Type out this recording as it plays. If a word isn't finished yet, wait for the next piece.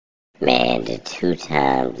Man, the 2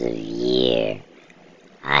 times of year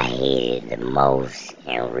I hated the most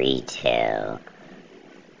in retail,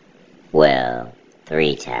 well,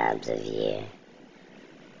 3 times of year.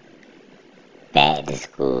 Back to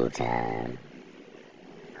school time,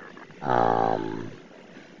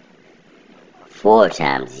 4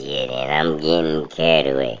 times a year, then I'm getting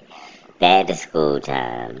carried away. Back to school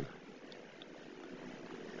time,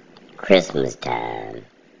 Christmas time,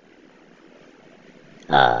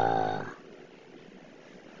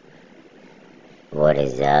 what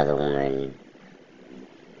is the other one?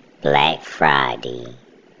 Black Friday,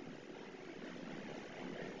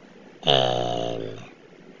 and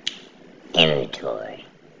inventory.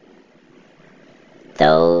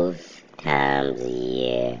 Those times a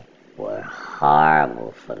year were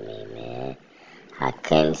horrible for me, man. I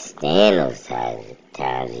couldn't stand those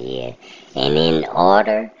times a year. And in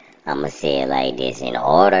order, I'ma say it like this. In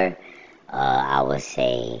order, I would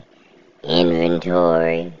say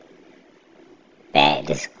inventory, back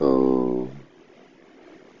to school,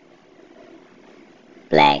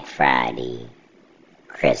 Black Friday,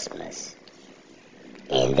 Christmas.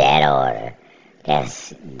 In that order.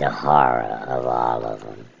 That's the horror of all of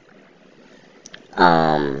them.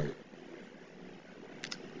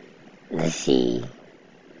 Let's see.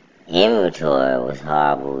 Inventory was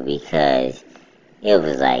horrible because it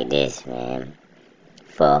was like this, man.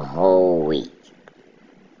 For a whole week,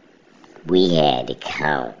 we had to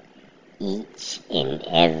count each and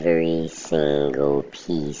every single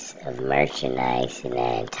piece of merchandise in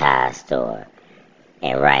the entire store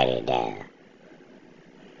and write it down.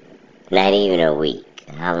 Not even a week.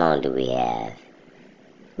 How long do we have?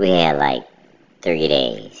 We had like 3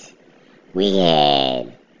 days. We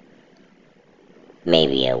had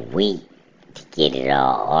maybe a week to get it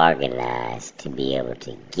all organized to be able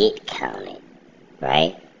to get counted,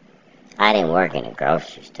 right? I didn't work in a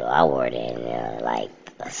grocery store. I worked in like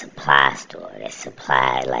a supply store that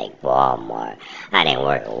supplied like Walmart. I didn't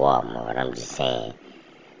work at Walmart. I'm just saying.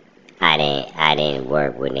 I didn't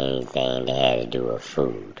work with anything that had to do with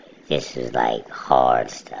food. This was like hard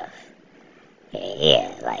stuff.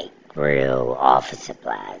 Yeah, like real office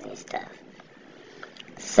supplies and stuff.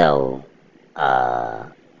 So,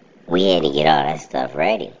 we had to get all that stuff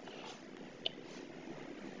ready.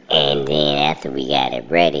 And then after we got it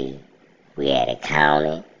ready, we had to count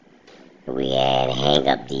it. We had to hang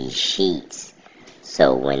up these sheets.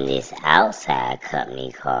 So when this outside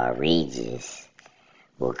company called Regis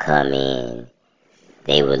would come in,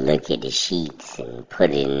 they would look at the sheets and put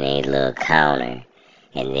it in their little counter,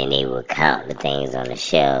 and then they would count the things on the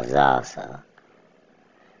shelves also.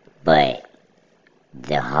 But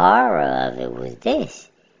the horror of it was this.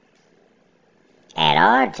 At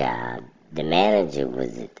our job, all the managers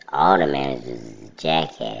was a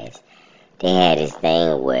jackass. They had this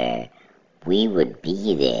thing where we would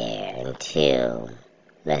be there until,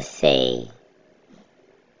 let's say,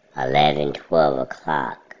 11, 12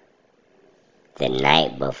 o'clock the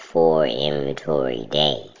night before inventory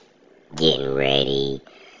day, getting ready,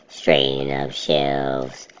 straightening up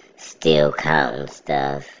shelves, still counting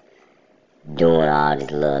stuff, doing all this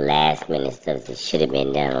little last minute stuff that should have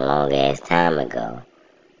been done a long ass time ago.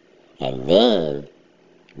 And then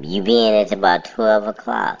you be in it about 12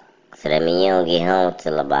 o'clock. So that means you don't get home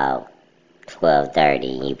till about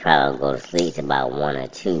 12:30. You probably go to sleep till about 1 or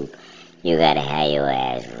 2. You gotta have your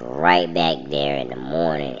ass right back there in the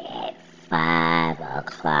morning at 5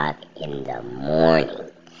 o'clock in the morning.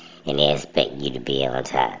 And they expect you to be on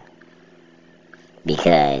time.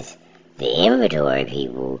 Because the inventory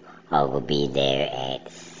people are gonna be there at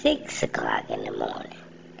 6 o'clock in the morning.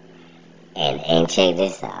 And check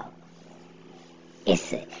this out.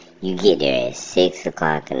 You get there at 6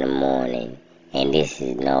 o'clock in the morning, and this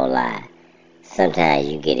is no lie. Sometimes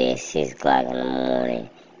you get there at 6 o'clock in the morning,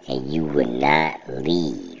 and you would not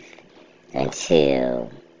leave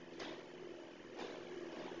until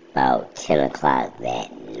about 10 o'clock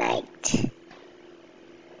that night.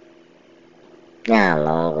 You know how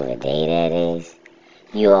long of a day that is?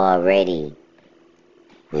 You already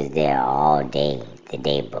was there all day the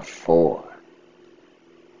day before.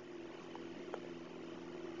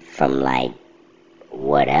 From like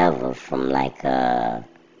whatever, from like 11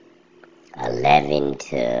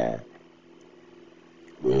 to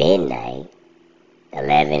midnight,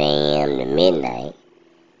 11 a.m. to midnight,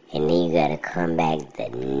 and then you gotta come back the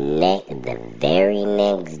very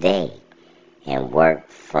next day and work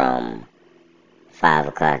from 5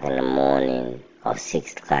 o'clock in the morning or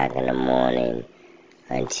 6 o'clock in the morning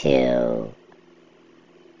until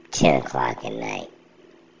 10 o'clock at night.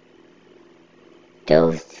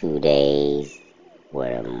 Those 2 days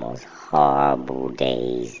were the most horrible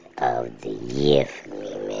days of the year for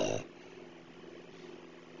me, man.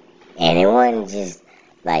 And it wasn't just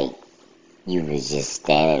like you was just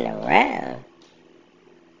standing around.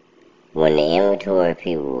 When the inventory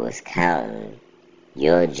people was counting,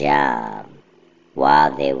 your job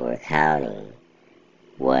while they were counting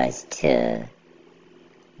was to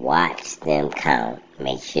watch them count,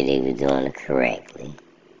 make sure they were doing it correctly.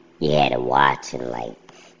 You had to watch them like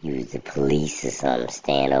you was the police or something,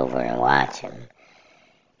 stand over and watch them.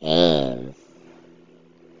 And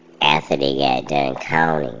after they got done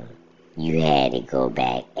counting, you had to go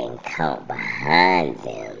back and count behind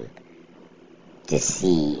them to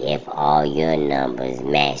see if all your numbers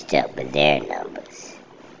matched up with their numbers.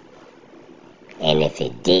 And if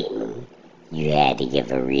it didn't, you had to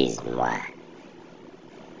give a reason why.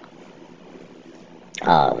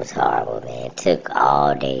 Oh, it was horrible, man. It took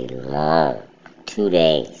all day long. 2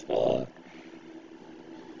 days, man.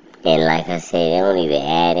 And like I said, they don't even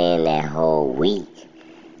add in that whole week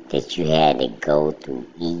that you had to go through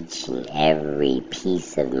each and every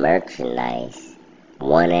piece of merchandise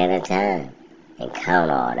one at a time and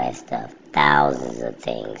count all that stuff. Thousands of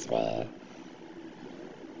things, man.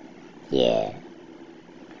 Yeah.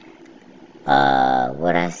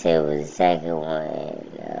 What I said was the second one,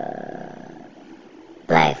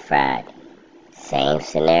 Black Friday. Same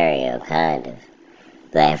scenario, kind of.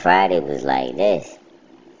 Black Friday was like this.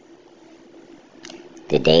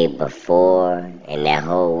 The day before and that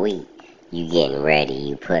whole week, you getting ready,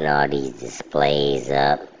 you putting all these displays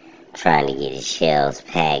up, trying to get the shelves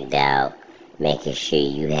packed out, making sure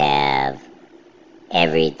you have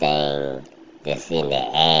everything that's in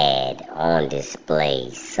the ad on display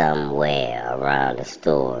somewhere around the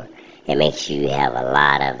store, and make sure you have a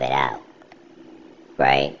lot of it out,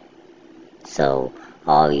 right? So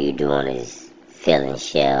all you doing is filling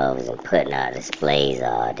shelves and putting out displays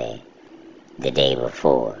all day. The day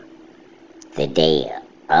before. The day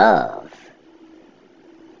of,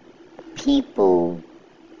 people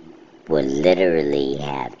would literally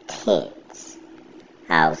have tents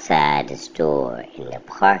outside the store in the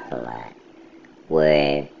parking lot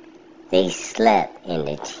where they slept in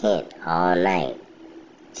the tent all night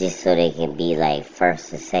just so they can be like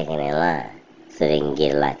first or second in line, so they can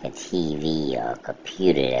get like a TV or a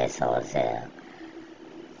computer that's on sale.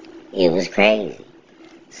 It was crazy.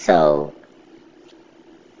 So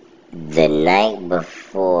the night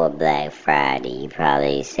before Black Friday, you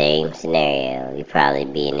probably, same scenario, you probably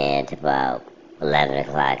be in there at about 11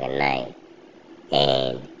 o'clock at night.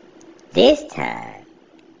 And this time,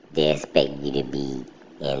 they expect you to be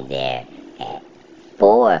in there at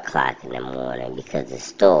 4 o'clock in the morning because the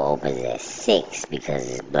store opens at 6 because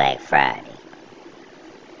it's Black Friday.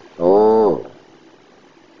 Ooh.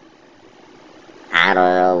 I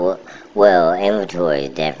don't know what, well, inventory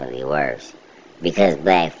is definitely worse. Because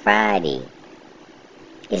Black Friday,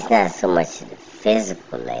 it's not so much the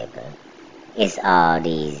physical labor. It's all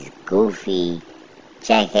these goofy,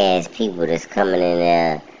 jackass people that's coming in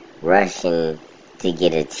there rushing to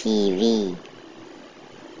get a TV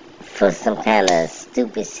for some kind of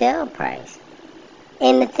stupid sale price.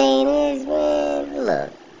 And the thing is, man,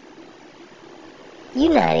 look,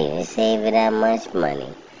 you're not even saving that much money.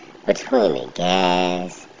 Between the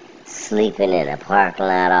gas, sleeping in a parking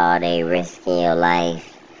lot all day, risking your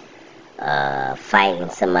life, fighting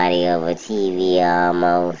somebody over TV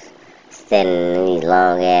almost, standing in these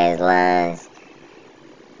long ass lines,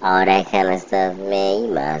 all that kind of stuff, man, you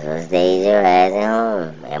might as well stay your ass at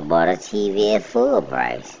home and bought a TV at full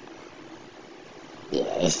price. Yeah,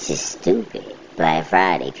 it's just stupid. Black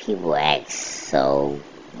Friday, people act so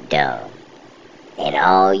dumb. And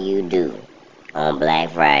all you do on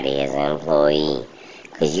Black Friday as an employee,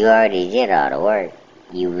 because you already did all the work.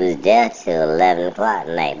 You was there till 11 o'clock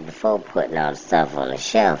the night before putting all the stuff on the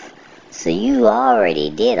shelf. So you already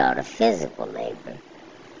did all the physical labor.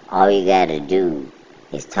 All you gotta do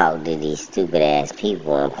is talk to these stupid ass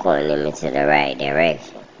people and point them into the right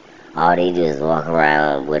direction. All they do is walk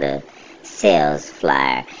around with a sales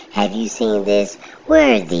flyer. Have you seen this?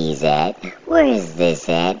 Where are these at? Where is this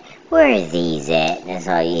at? Where are these at? That's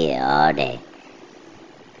all you hear all day.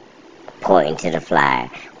 Pointing to the flyer.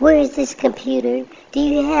 Where is this computer? Do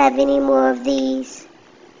you have any more of these?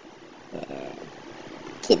 Yeah.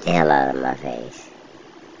 Get the hell out of my face.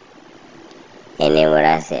 And then what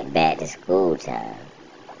I said, back to school time.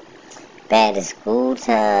 Back to school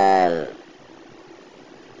time,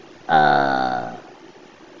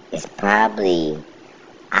 it's probably,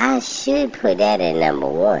 I should put that at number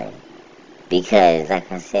one. Because,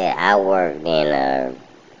 like I said, I worked in a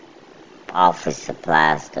office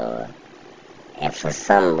supply store. And for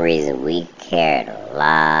some reason, we carried a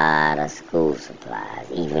lot of school supplies,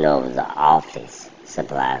 even though it was an office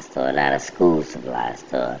supply store, not a school supply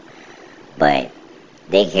store. But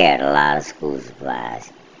they carried a lot of school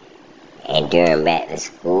supplies. And during back to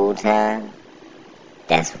school time,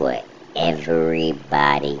 that's what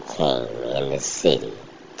everybody came in the city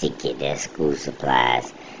to get their school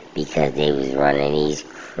supplies, because they was running these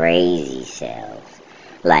crazy sales.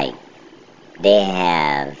 Like, they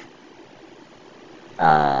have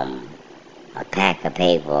a pack of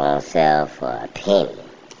paper on sale for a penny,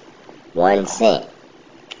 1 cent.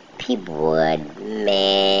 People would,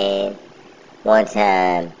 man. One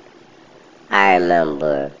time, I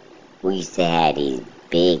remember we used to have these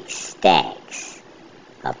big stacks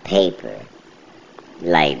of paper,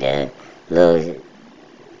 like the little,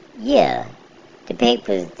 yeah, the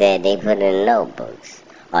papers that they put in notebooks,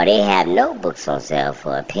 or they have notebooks on sale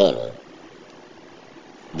for a penny.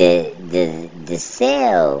 The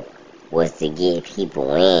sale was to get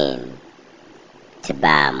people in to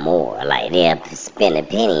buy more. Like, they'll spend a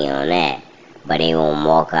penny on that, but they won't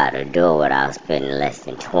walk out the door without spending less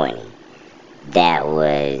than 20. That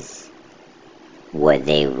was what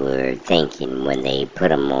they were thinking when they put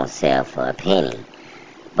them on sale for a penny.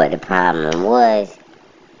 But the problem was,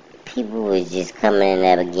 people was just coming in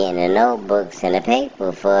there getting the notebooks and the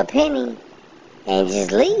paper for a penny and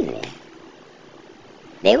just leaving.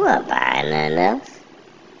 They weren't buying nothing else.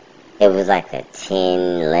 It was like a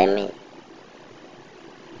 10 limit.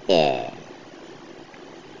 Yeah.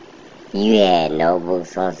 You had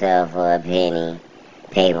notebooks on sale for a penny,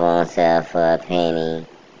 paper on sale for a penny,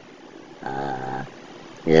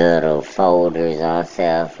 little folders on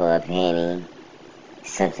sale for a penny.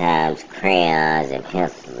 Sometimes crayons and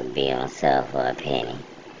pencils would be on sale for a penny.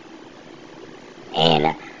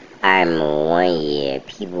 And I remember one year,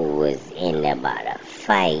 people was in there about to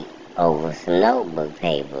fight over some notebook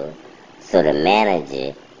paper. So the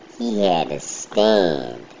manager, he had to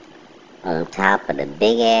stand on top of the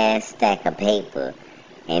big ass stack of paper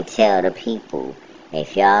and tell the people,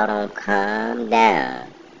 if y'all don't calm down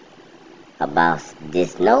about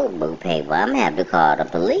this notebook paper, I'm gonna have to call the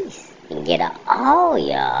police and get all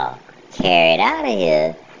y'all carried out of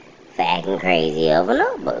here for acting crazy over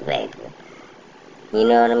notebook paper. You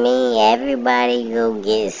know what I mean? Everybody go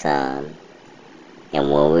get some. And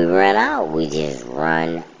when we run out, we just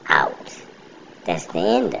run out. That's the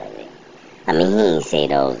end of it. I mean, he didn't say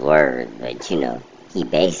those words, but you know, he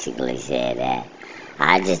basically said that.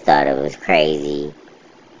 I just thought it was crazy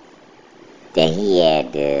that he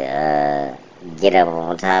had to get up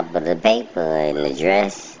on top of the paper and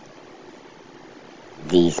address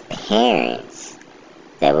these parents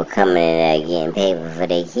that were coming in there getting paper for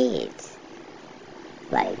their kids.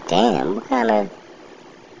 Like, damn, what kind of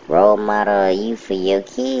role model are you for your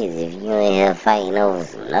kids if you ain't here fighting over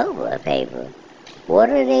some notebook paper? What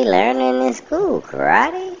are they learning in school?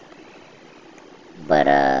 Karate? But,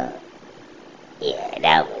 yeah,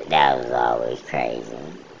 that was always crazy.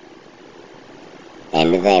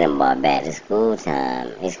 And the thing about back to school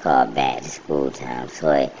time, it's called back to school time,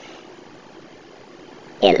 so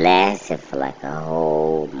it lasted for like a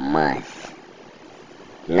whole month.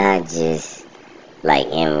 Not just like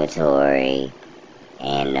inventory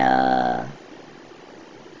and not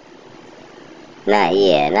like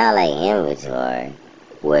inventory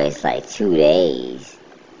where it's like 2 days.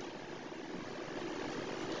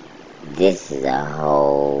 This is a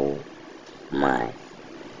whole month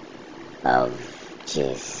of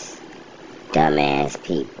just dumbass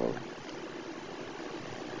people.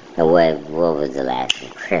 And what was the last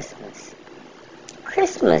one? Christmas.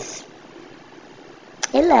 Christmas,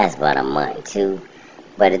 it lasts about a month too.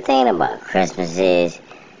 But the thing about Christmas is,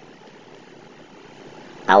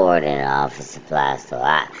 I worked in an office supply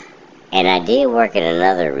store. And I did work at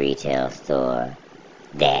another retail store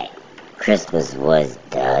that Christmas was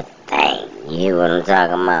the thing. You hear what I'm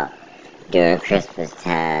talking about? During Christmas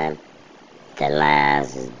time, the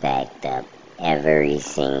lines was backed up every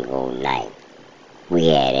single night. We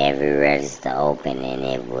had every register open and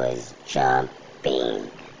it was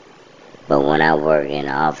jumping. But when I worked in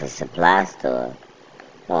an office supply store,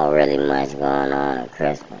 wasn't really much going on at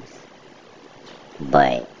Christmas.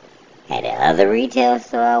 But at the other retail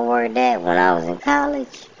store I worked at when I was in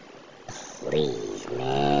college, please,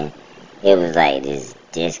 man. It was like this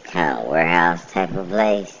discount warehouse type of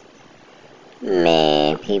place.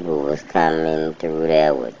 Man, people was coming through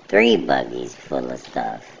there with 3 buggies full of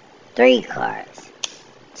stuff. 3 carts.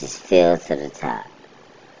 Just filled to the top.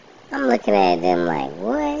 I'm looking at them like,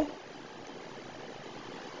 what?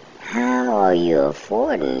 How are you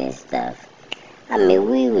affording this stuff? I mean,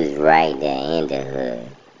 we was right there in the hood.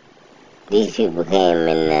 These people came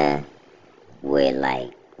in with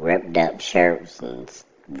like ripped up shirts and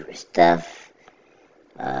stuff,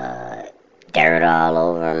 uh, dirt all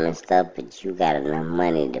over them and stuff, but you got enough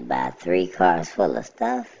money to buy 3 cars full of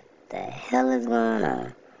stuff? The hell is going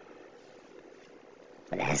on?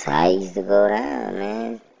 But that's how I used to go down,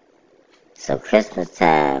 man. So Christmas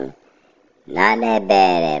time, not that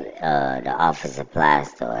bad at the office supply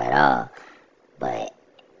store at all, but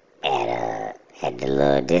at the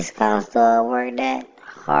little discount store I worked at,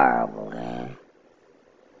 horrible, man.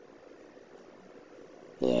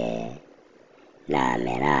 Yeah. Nah,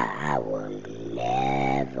 man, I will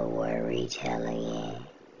never work retail again.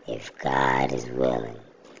 If God is willing,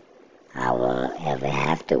 I won't ever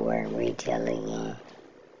have to work retail again.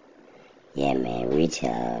 Yeah, man,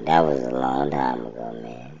 retail, that was a long time ago,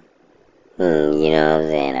 man. You know what I'm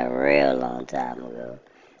saying? A real long time ago.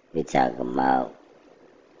 We talking about,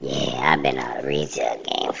 yeah, I've been out of retail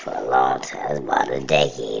game for a long time. It was about a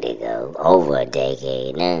decade ago. Over a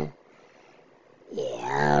decade now. Yeah,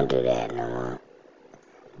 I don't do that no more.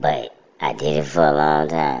 But I did it for a long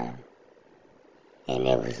time. And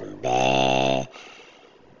it was some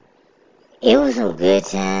good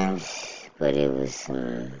times, but it was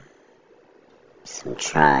some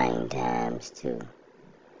trying times too.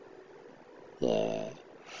 Yeah.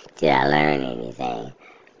 Did I learn anything?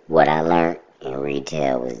 What I learned in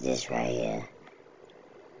retail was this right here.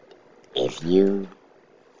 If you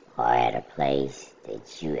are at a place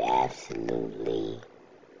that you absolutely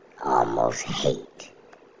almost hate,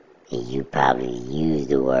 and you probably use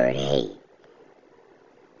the word hate,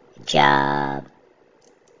 a job,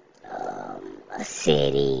 a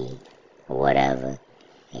city, or whatever,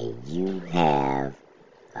 and you have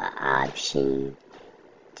an option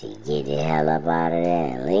to get the hell up out of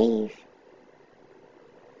there and leave,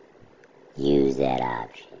 use that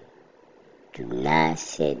option. Do not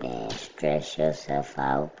sit there and stress yourself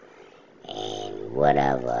out and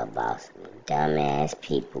whatever about some dumbass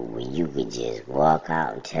people when you could just walk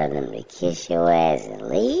out and tell them to kiss your ass and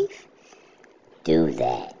leave. Do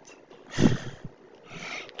that.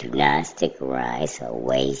 Do not stick around. It's a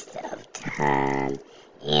waste of time,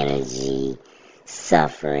 energy,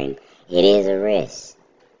 suffering. It is a risk.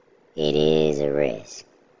 It is a risk.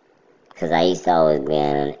 Because I used to always be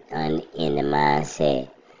in the mindset,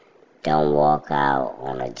 don't walk out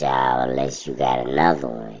on a job unless you got another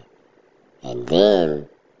one. And then,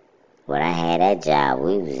 when I had that job,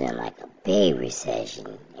 we was in like a big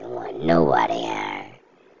recession and wasn't nobody hired.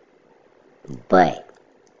 But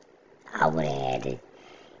I would have had to,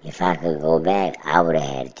 if I could go back, I would have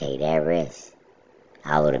had to take that risk.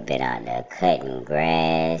 I would have been out there cutting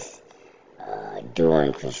grass,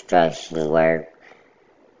 doing construction work.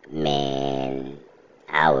 Man,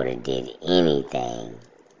 I would have did anything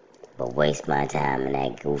but waste my time in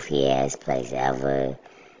that goofy ass place ever,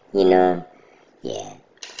 you know? Yeah.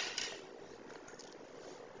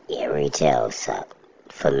 Yeah, retail sucked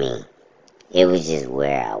for me. It was just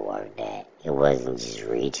where I worked at. It wasn't just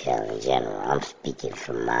retail in general. I'm speaking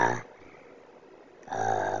from my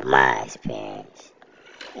experience.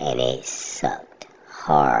 And it sucked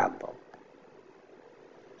horrible.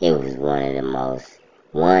 It was not the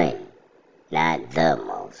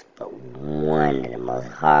most, but one of the most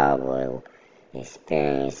horrible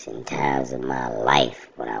experiences and times of my life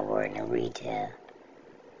when I worked in retail.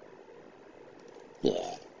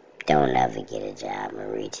 Yeah, don't ever get a job in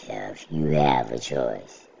retail if you have a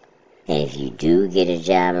choice. And if you do get a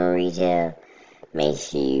job in retail, make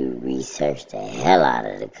sure you research the hell out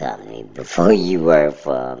of the company before you work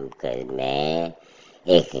for them, because, man,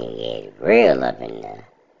 it can get real up in there.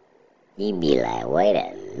 You be like, wait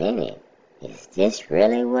a minute, is this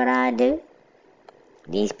really what I do?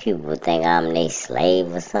 These people think I'm their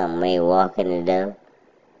slave or something when they walk in the door.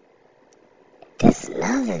 That's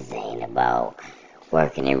another thing about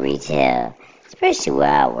working in retail, especially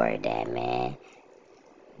where I worked at, man.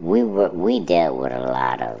 We dealt with a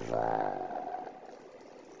lot of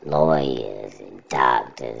lawyers and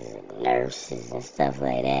doctors and nurses and stuff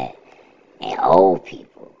like that, and old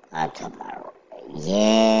people. I'm talking about,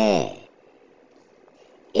 yeah.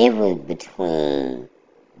 It was between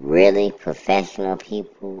really professional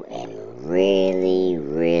people and really,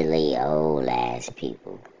 really old ass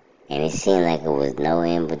people. And it seemed like it was no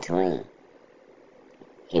in between.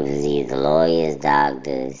 It was either lawyers,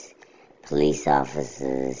 doctors, police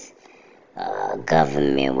officers,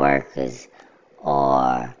 government workers,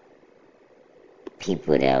 or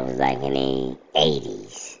people that was like in the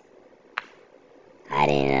 80s. I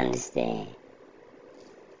didn't understand.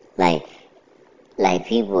 Like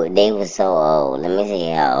people, they were so old. Let me tell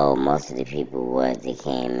you how old most of the people was that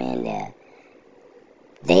came in there.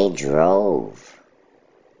 They drove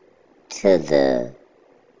to the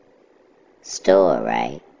store,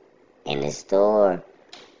 right? And the store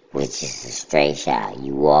was just a straight shot.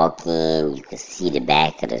 You walk in, you could see the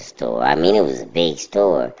back of the store. I mean, it was a big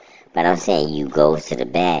store, but I'm saying you go to the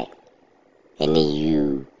back and then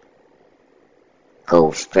you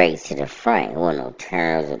go straight to the front. There wasn't no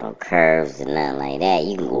turns or no curves or nothing like that.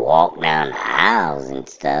 You can walk down the aisles and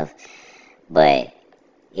stuff, but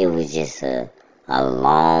it was just a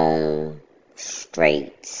long,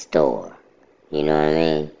 straight store. You know what I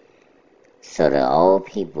mean? So the old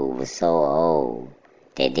people were so old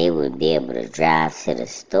that they would be able to drive to the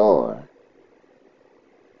store,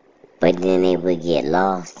 but then they would get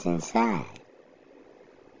lost inside.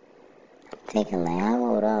 I'm thinking like,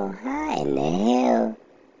 hold on, how in the hell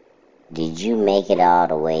did you make it all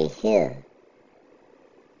the way here,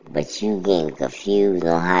 but you getting confused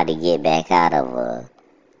on how to get back out of a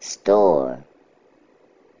store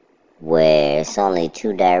where it's only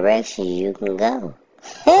 2 directions you can go?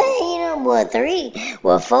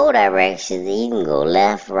 Four directions. You can go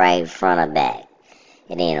left, right, front, or back.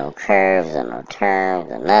 It ain't no curves or no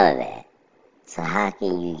turns or none of that. So how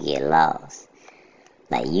can you get lost?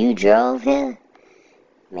 Like, you drove here?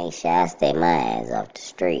 Make sure I stay my ass off the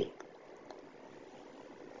street.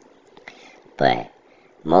 But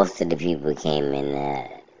most of the people came in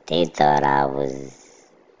there, they thought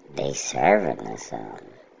they serving or something.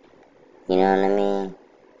 You know what I mean?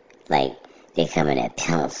 Like, they coming at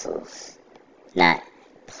pencils. Not,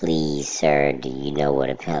 please, sir, do you know what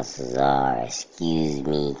the pencils are? Excuse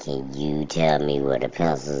me, can you tell me what the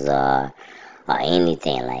pencils are? Or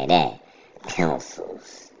anything like that.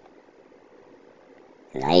 Pencils.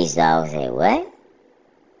 And I used to always say, what?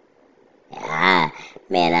 I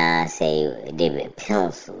say they were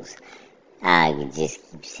pencils. I could just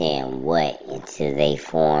keep saying what until they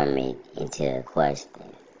form it into a question.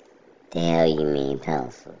 The hell you mean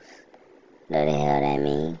pencils? Know the hell that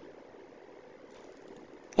mean?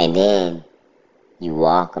 And then you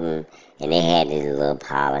walk them, and they had this little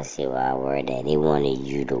policy where I worked at. They wanted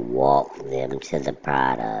you to walk them to the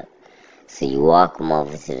product. So you walk them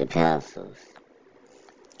over to the pencils,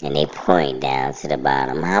 and they point down to the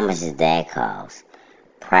bottom. How much does that cost?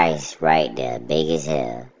 Price right there, big as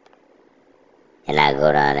hell. And I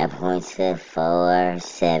go down that point to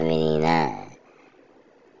 $4.79.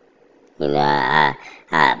 You know,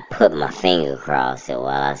 I put my finger across it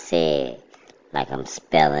while I said, like I'm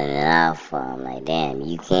spelling it out for them. Like, damn,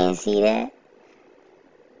 you can't see that?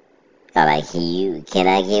 I like, can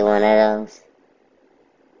I get one of those?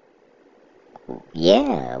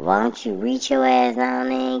 Yeah, why don't you reach your ass down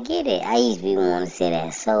there and get it? I used to be wanting to say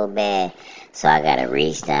that so bad, so I gotta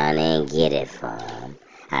reach down there and get it for him.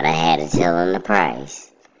 I done had to tell him the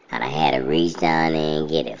price. I done had to reach down there and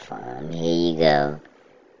get it for him. Here you go.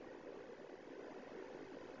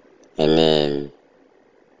 And then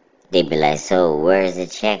they be like, so where's the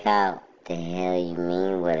checkout? The hell you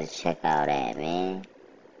mean where the checkout at, man?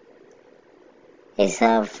 It's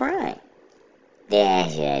up front. They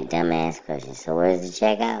ask you that dumbass question. So where's the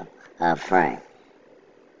checkout? Up front.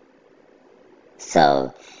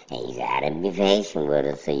 So, and you gotta be patient with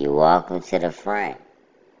them, so you walk them to the front.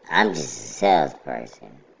 I'm just a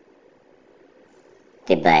salesperson.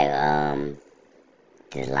 They be like,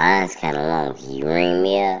 this line's kinda long. Can you ring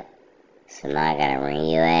me up? So now I gotta ring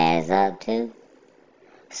your ass up too?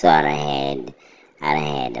 So I done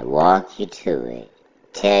had to walk you to it,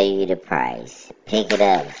 tell you the price, pick it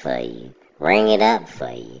up for you, ring it up for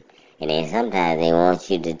you, and then sometimes they want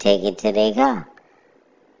you to take it to their car.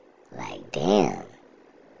 Like, damn,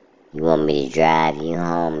 you want me to drive you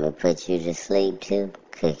home and put you to sleep too?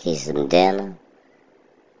 Cook you some dinner?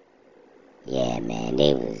 Yeah, man,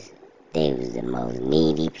 they was the most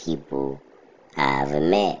needy people I ever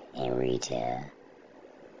met in retail.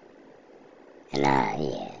 And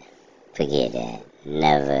forget that.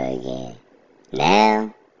 Never again.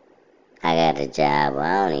 Now, I got a job where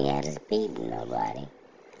I don't even have to speak to nobody.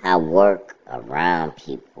 I work around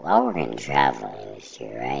people. I work in the travel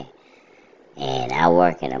industry, right? And I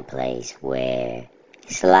work in a place where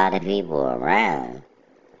it's a lot of people around,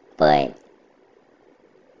 but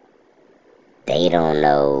they don't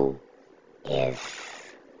know if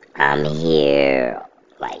I'm here,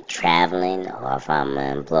 like, traveling, or if I'm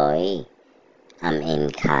an employee. I'm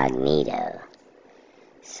incognito.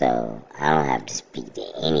 So I don't have to speak to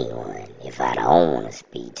anyone if I don't want to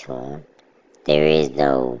speak to them. There is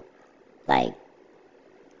no, like,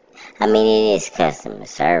 I mean, it is customer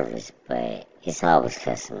service, but it's always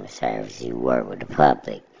customer service. You work with the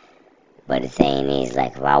public. But the thing is,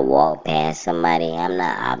 like, if I walk past somebody, I'm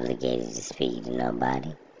not obligated to speak to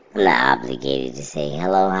nobody. I'm not obligated to say,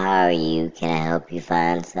 hello, how are you? Can I help you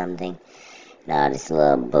find something? And all this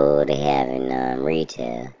little bull they have in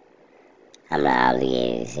retail. I'm not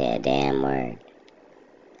obligated to say a damn word.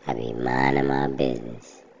 I be minding my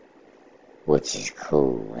business, which is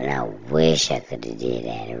cool. And I wish I could have did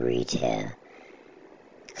that in retail.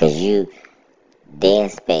 Cause they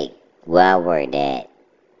expect, where I worked at,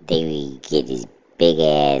 they get these big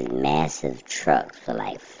ass massive trucks for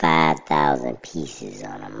like 5,000 pieces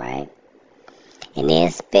on them, right? And they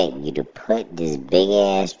expect you to put this big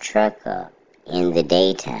ass truck up in the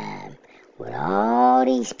daytime with all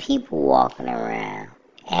these people walking around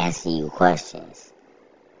asking you questions.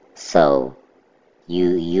 So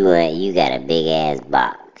you got a big ass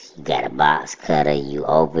box. You got a box cutter, you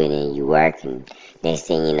open and you work, and next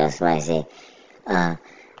thing you know somebody say,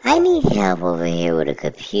 I need help over here with a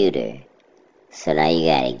computer. So now you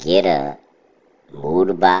gotta get up, move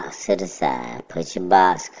the box to the side, put your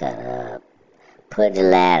box cutter up, put the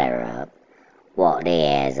ladder up, walk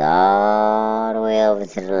their ass all the way over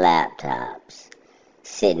to the laptops,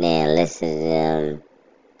 sitting there and listen to them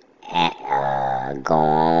go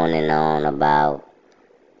on and on about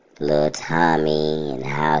little Tommy and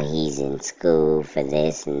how he's in school for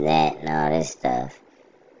this and that and all this stuff.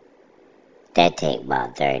 That take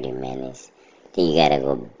about 30 minutes. Then you gotta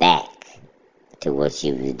go back to what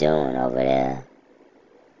you was doing over there,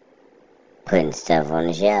 putting stuff on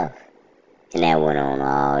the shelf. And that went on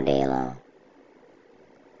all day long.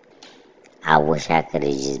 I wish I could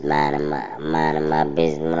have just minded my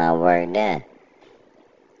business when I worked there.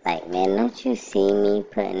 Like, man, don't you see me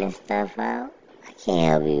putting this stuff out? I can't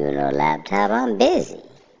help you with no laptop. I'm busy.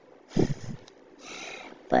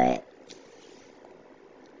 But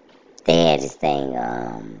they had this thing,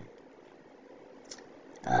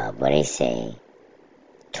 what they say,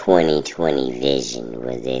 2020 vision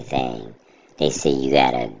was their thing. They say you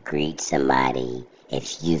gotta greet somebody.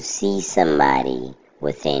 If you see somebody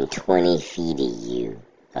within 20 feet of you,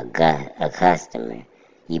 a customer,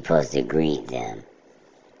 you supposed to greet them.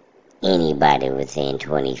 Anybody within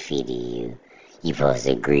 20 feet of you, you supposed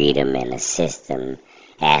to greet them and assist them,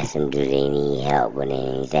 ask them do they need help with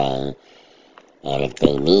anything. And if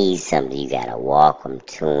they need something, you gotta walk them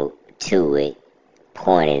to it,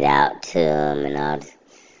 point it out to them and all this.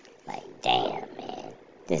 Like, damn, man,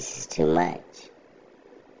 this is too much.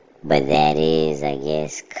 But that is, I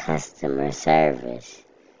guess, customer service.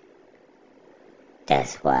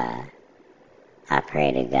 That's why I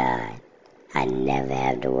pray to God I never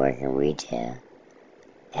have to work in retail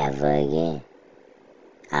ever again.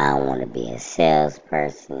 I don't want to be a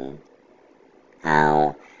salesperson.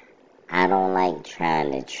 I don't like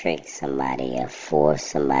trying to trick somebody or force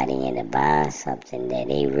somebody into buying something that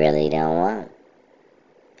they really don't want.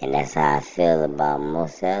 And that's how I feel about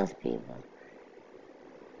most salespeople.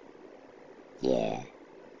 Yeah.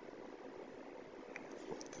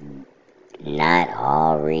 Not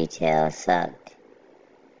all retail sucks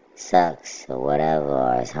or whatever,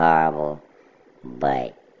 or it's horrible.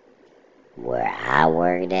 But where I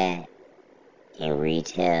worked at in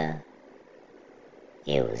retail,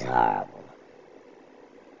 it was horrible.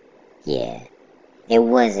 Yeah. It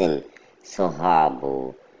wasn't so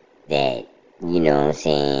horrible that, you know what I'm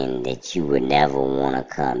saying, that you would never want to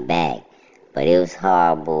come back. But it was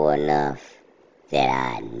horrible enough that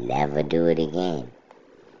I'd never do it again.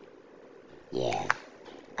 Yeah.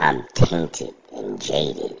 I'm tainted and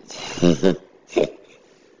jaded.